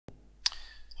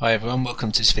Hi everyone,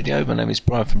 welcome to this video. My name is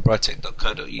Brian from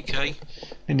Britec.co.uk.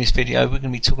 In this video we're going to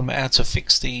be talking about how to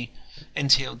fix the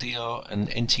NTLDR and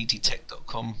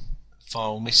Ntdetect.com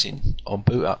file missing on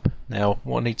Bootup. Now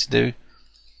what I need to do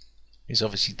is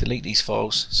obviously delete these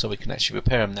files so we can actually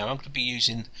repair them. Now I'm going to be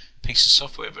using a piece of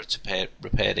software to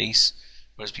repair these,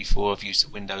 whereas before I've used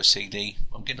a Windows CD.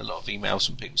 I'm getting a lot of emails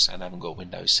from people saying I haven't got a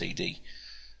Windows CD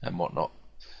and whatnot.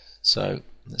 So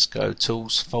let's go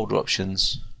Tools, Folder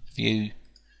Options, View,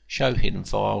 Show Hidden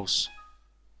Files,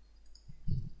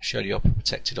 show the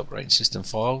protected operating system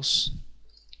files,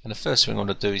 and the first thing I'm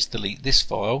going to do is delete this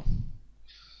file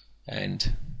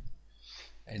and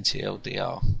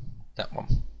NTLDR, that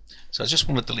one. So I just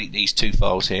want to delete these two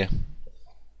files here,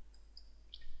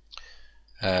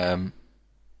 and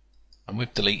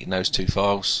with deleting those two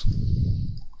files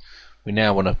we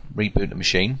now want to reboot the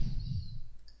machine,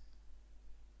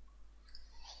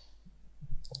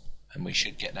 and we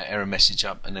should get that error message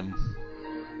up, and then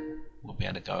we'll be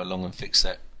able to go along and fix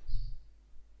that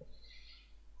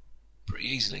pretty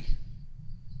easily.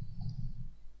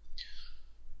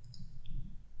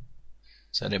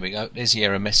 So there we go, there's the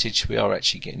error message. We are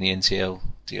actually getting the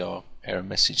NTLDR error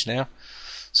message now.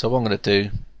 So what I'm going to do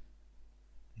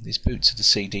is boot to the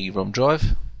CD-ROM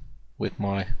drive with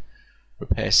my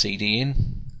repair CD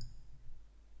in,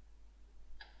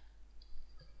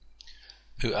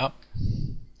 boot up.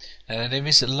 There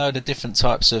is a load of different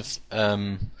types of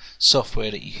software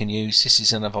that you can use. This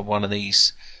is another one of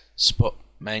these,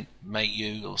 Spotmau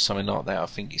or something like that I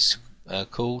think it's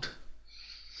called,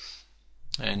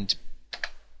 and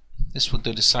this will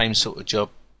do the same sort of job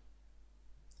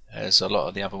as a lot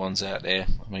of the other ones out there.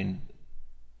 I mean,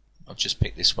 I've just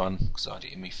picked this one because I had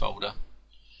it in my folder.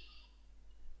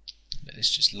 Let this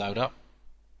just load up.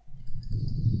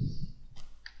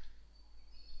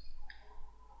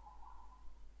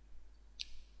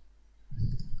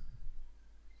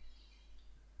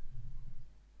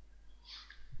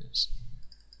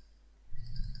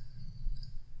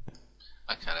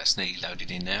 Okay, that's nearly loaded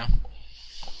in now.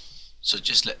 So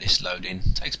just let this load in.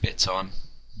 It takes a bit of time.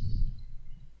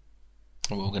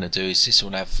 And what we're going to do is this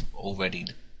will have already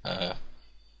the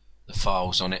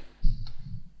files on it,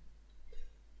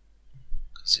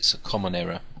 because it's a common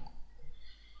error.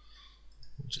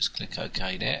 We'll just click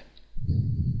OK there.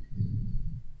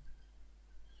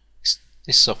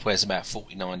 This software is about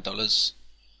 $49.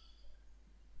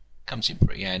 Comes in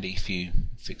pretty handy if you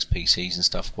fix PCs and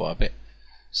stuff quite a bit.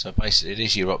 So basically, it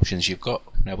is your options you've got.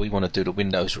 Now we want to do the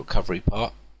Windows recovery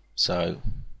part, so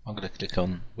I'm going to click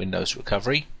on Windows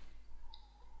recovery,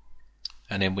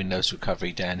 and then Windows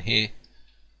recovery down here.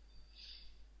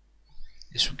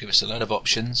 This will give us a lot of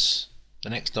options. The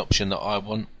next option that I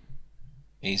want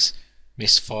is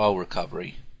Miss File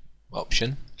Recovery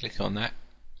option. Click on that.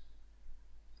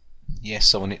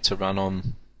 Yes, I want it to run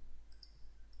on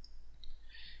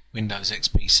Windows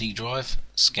XP C drive.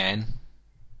 Scan.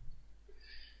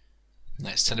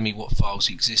 That's telling me what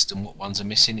files exist and what ones are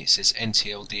missing. It says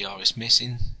NTLDR is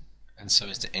missing, and so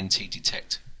is the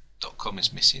Ntdetect.com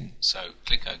is missing. So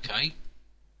click OK,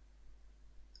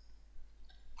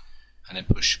 and then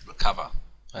push recover,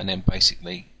 and then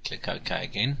basically click OK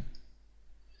again.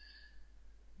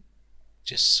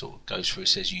 Just sort of goes through,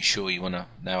 says you sure you want to.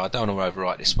 Now I don't want to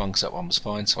overwrite this one because that one was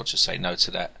fine, so I'll just say no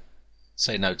to that.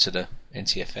 Say no to the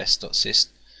ntfs.sys,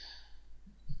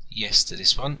 yes to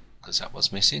this one because that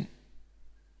was missing,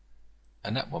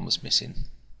 and that one was missing,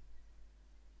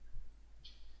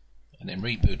 and then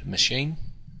reboot the machine.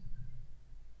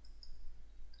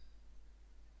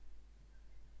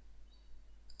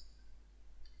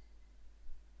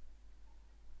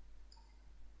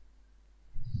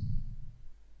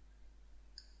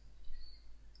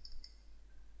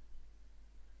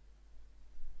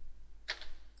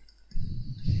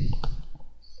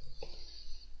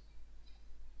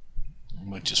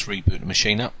 And we'll just reboot the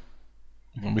machine up,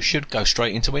 and we should go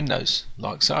straight into Windows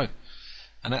like so,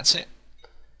 and that's it.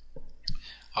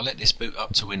 I'll let this boot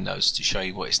up to Windows to show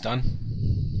you what it's done.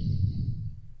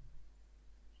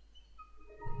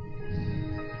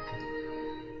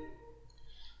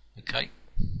 Okay,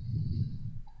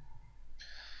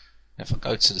 now if I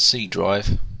go to the C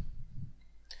drive,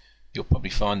 you'll probably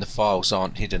find the files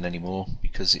aren't hidden anymore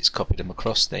because it's copied them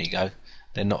across. There you go,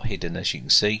 they're not hidden, as you can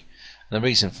see. And the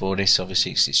reason for this,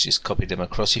 obviously, is it's just copied them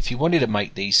across. If you wanted to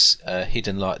make these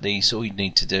hidden like these, all you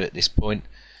need to do at this point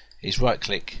is right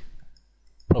click,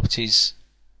 Properties,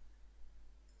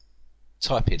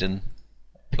 type hidden,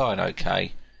 apply an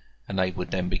OK, and they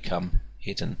would then become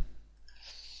hidden.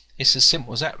 It's as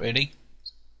simple as that, really.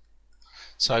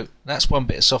 So that's one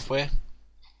bit of software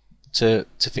to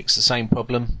fix the same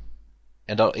problem.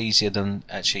 and a lot easier than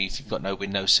actually if you've got no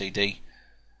Windows CD.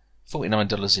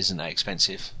 $49 isn't that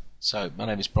expensive. So my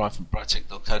name is Brian from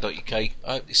Britec.co.uk. I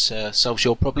hope this solves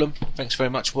your problem. Thanks very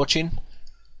much for watching.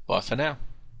 Bye for now.